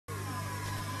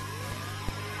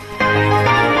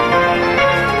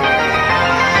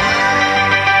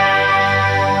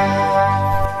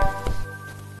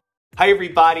Hi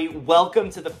everybody, welcome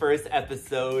to the first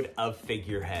episode of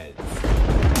Figureheads.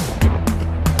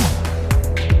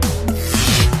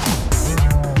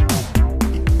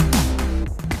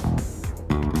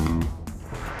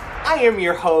 I am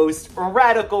your host,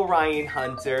 Radical Ryan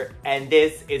Hunter, and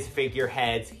this is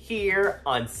Figureheads here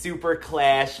on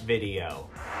SuperClash Video.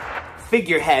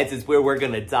 Figureheads is where we're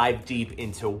gonna dive deep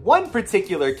into one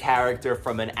particular character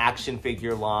from an action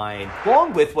figure line,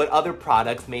 along with what other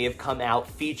products may have come out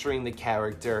featuring the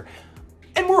character,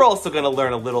 and we're also gonna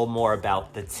learn a little more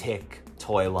about the Tick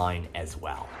toy line as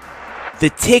well. The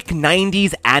Tick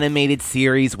 90s animated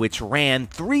series, which ran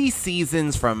 3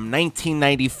 seasons from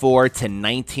 1994 to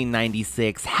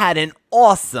 1996, had an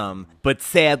awesome, but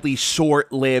sadly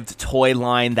short-lived toy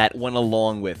line that went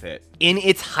along with it. In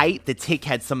its height, the Tick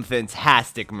had some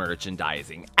fantastic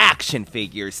merchandising, action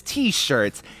figures,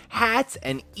 t-shirts, hats,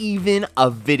 and even a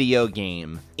video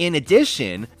game. In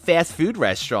addition, fast food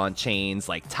restaurant chains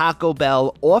like Taco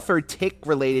Bell offered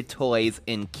Tick-related toys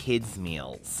in kids'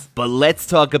 meals. But let's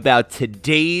talk about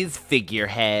today's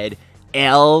figurehead,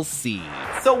 LC.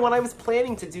 So when I was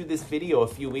planning to do this video a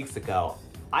few weeks ago,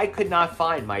 I could not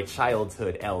find my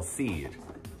childhood LC,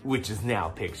 which is now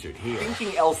pictured here. Thinking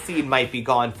LC might be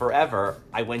gone forever,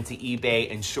 I went to eBay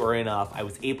and sure enough, I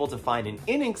was able to find an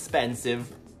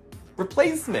inexpensive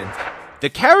replacement. The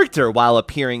character, while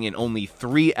appearing in only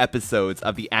 3 episodes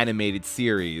of the animated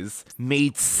series,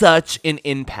 made such an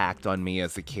impact on me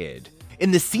as a kid. In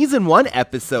the Season 1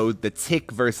 episode, The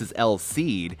Tick vs.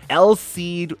 Elseed,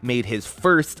 Elseed made his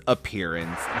first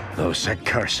appearance. Those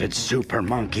accursed super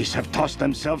monkeys have tossed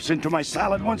themselves into my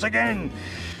salad once again.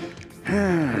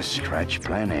 Scratch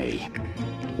plan A.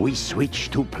 We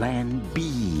switch to plan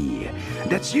B.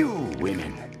 That's you,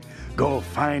 women. Go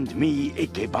find me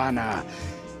Ikebana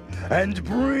and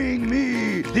bring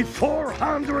me the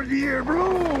 400-year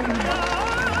broom.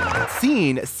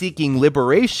 Seen seeking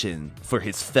liberation for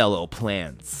his fellow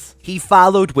plants. He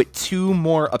followed with 2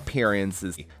 more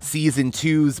appearances, Season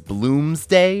 2's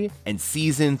Bloomsday and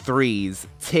Season 3's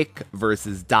Tick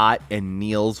vs. Dot and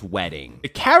Neil's Wedding. The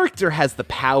character has the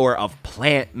power of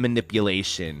plant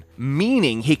manipulation,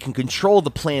 meaning he can control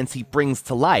the plants he brings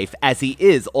to life, as he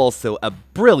is also a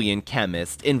brilliant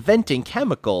chemist, inventing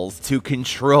chemicals to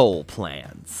control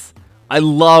plants. I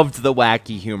loved the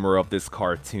wacky humor of this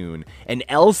cartoon, and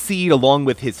LC, along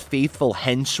with his faithful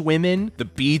henchwomen, the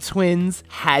B-Twins,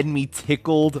 had me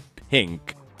tickled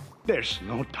pink. There's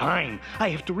no time. I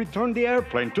have to return the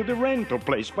airplane to the rental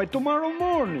place by tomorrow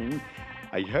morning.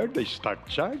 I heard they start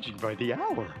charging by the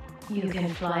hour. You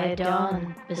can fly at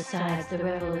dawn. Besides, the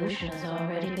revolution has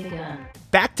already begun.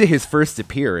 Back to his first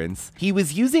appearance, he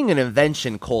was using an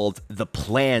invention called the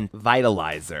Plant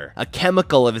Vitalizer, a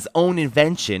chemical of his own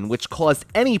invention which caused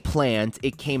any plant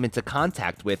it came into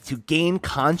contact with to gain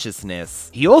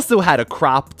consciousness. He also had a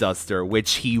crop duster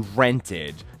which he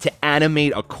rented to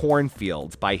animate a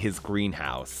cornfield by his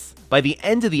greenhouse. By the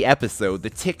end of the episode, the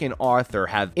Tick and Arthur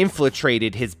have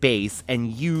infiltrated his base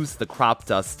and used the crop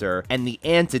duster and the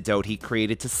antidote he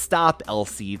created to stop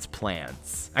Elseed's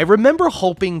plants. I remember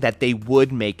hoping that they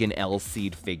would make an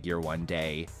Elseed figure one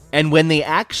day, and when they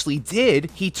actually did,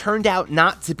 he turned out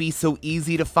not to be so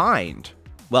easy to find.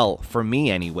 Well, for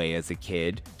me anyway as a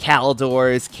kid.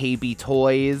 Caldor's KB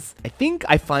Toys. I think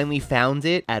I finally found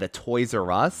it at a Toys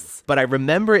R Us, but I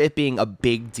remember it being a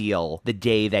big deal the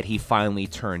day that he finally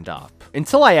turned up.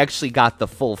 Until I actually got the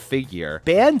full figure.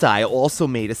 Bandai also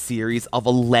made a series of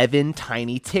 11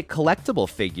 Tiny Tick collectible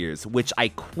figures, which I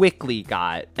quickly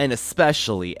got, and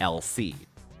especially LC.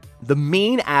 The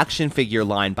main action figure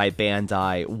line by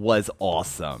Bandai was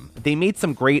awesome. They made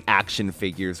some great action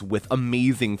figures with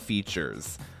amazing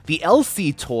features. The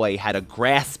LC toy had a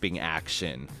grasping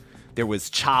action. There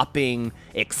was chopping,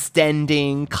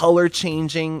 extending, color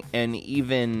changing, and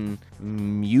even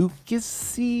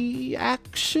mucusy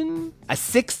action? A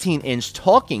 16-inch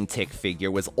talking Tick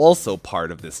figure was also part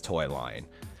of this toy line.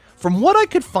 From what I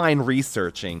could find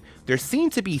researching, there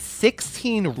seemed to be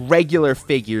 16 regular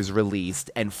figures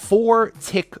released and 4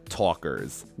 Tick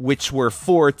Talkers, which were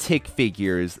 4 Tick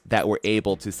figures that were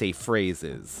able to say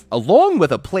phrases, along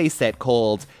with a playset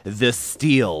called the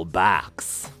Steel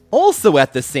Box. Also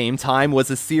at the same time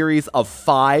was a series of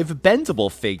 5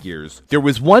 bendable figures. There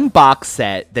was one box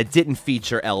set that didn't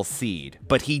feature Elseed,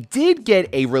 but he did get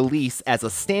a release as a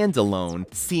standalone,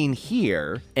 seen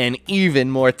here, and even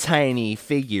more tiny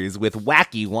figures with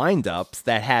wacky windups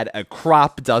that had a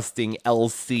crop dusting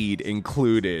Elseed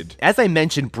included. As I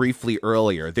mentioned briefly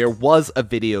earlier, there was a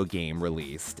video game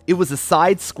released. It was a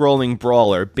side-scrolling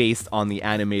brawler based on the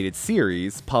animated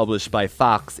series published by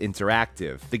Fox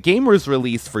Interactive. The game was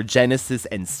released for for Genesis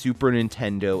and Super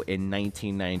Nintendo in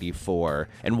 1994.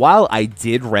 And while I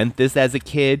did rent this as a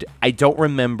kid, I don't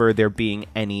remember there being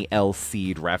any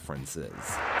LC'd references.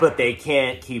 But they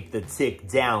can't keep the tick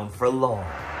down for long.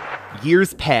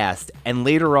 Years passed, and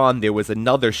later on there was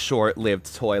another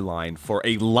short-lived toy line for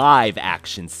a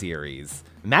live-action series.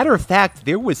 Matter of fact,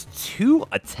 there was 2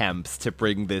 attempts to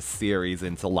bring this series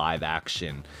into live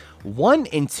action. One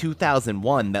in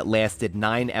 2001 that lasted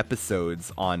 9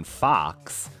 episodes on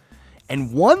Fox,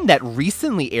 and one that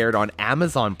recently aired on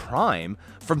Amazon Prime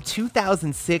from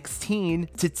 2016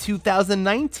 to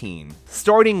 2019,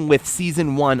 starting with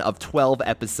season 1 of 12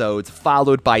 episodes,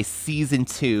 followed by season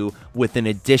 2 with an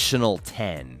additional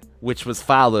 10, which was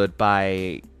followed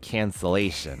by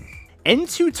cancellation.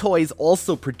 N2 Toys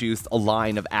also produced a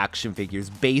line of action figures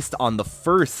based on the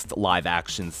first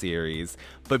live-action series,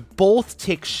 but both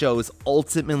Tick shows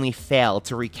ultimately failed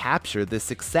to recapture the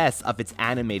success of its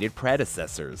animated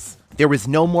predecessors. There was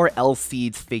no more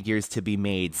LC'd figures to be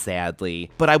made,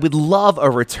 sadly, but I would love a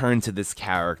return to this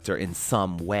character in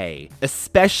some way,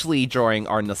 especially during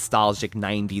our nostalgic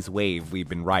 90s wave we've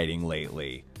been riding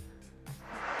lately.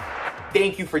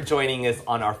 Thank you for joining us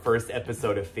on our first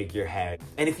episode of Figurehead.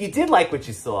 And if you did like what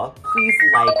you saw, please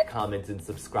like, comment, and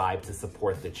subscribe to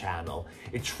support the channel.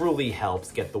 It truly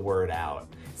helps get the word out.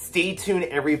 Stay tuned,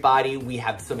 everybody. We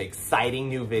have some exciting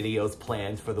new videos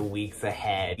planned for the weeks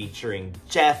ahead, featuring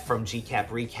Geof from Gcap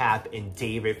Recap and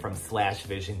David from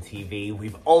 /Vision TV.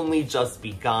 We've only just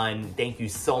begun. Thank you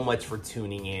so much for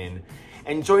tuning in.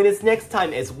 And join us next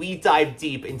time as we dive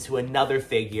deep into another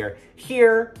figure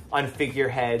here on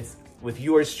Figureheads with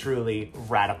yours truly,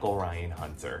 Radical Ryan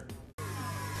Hunter.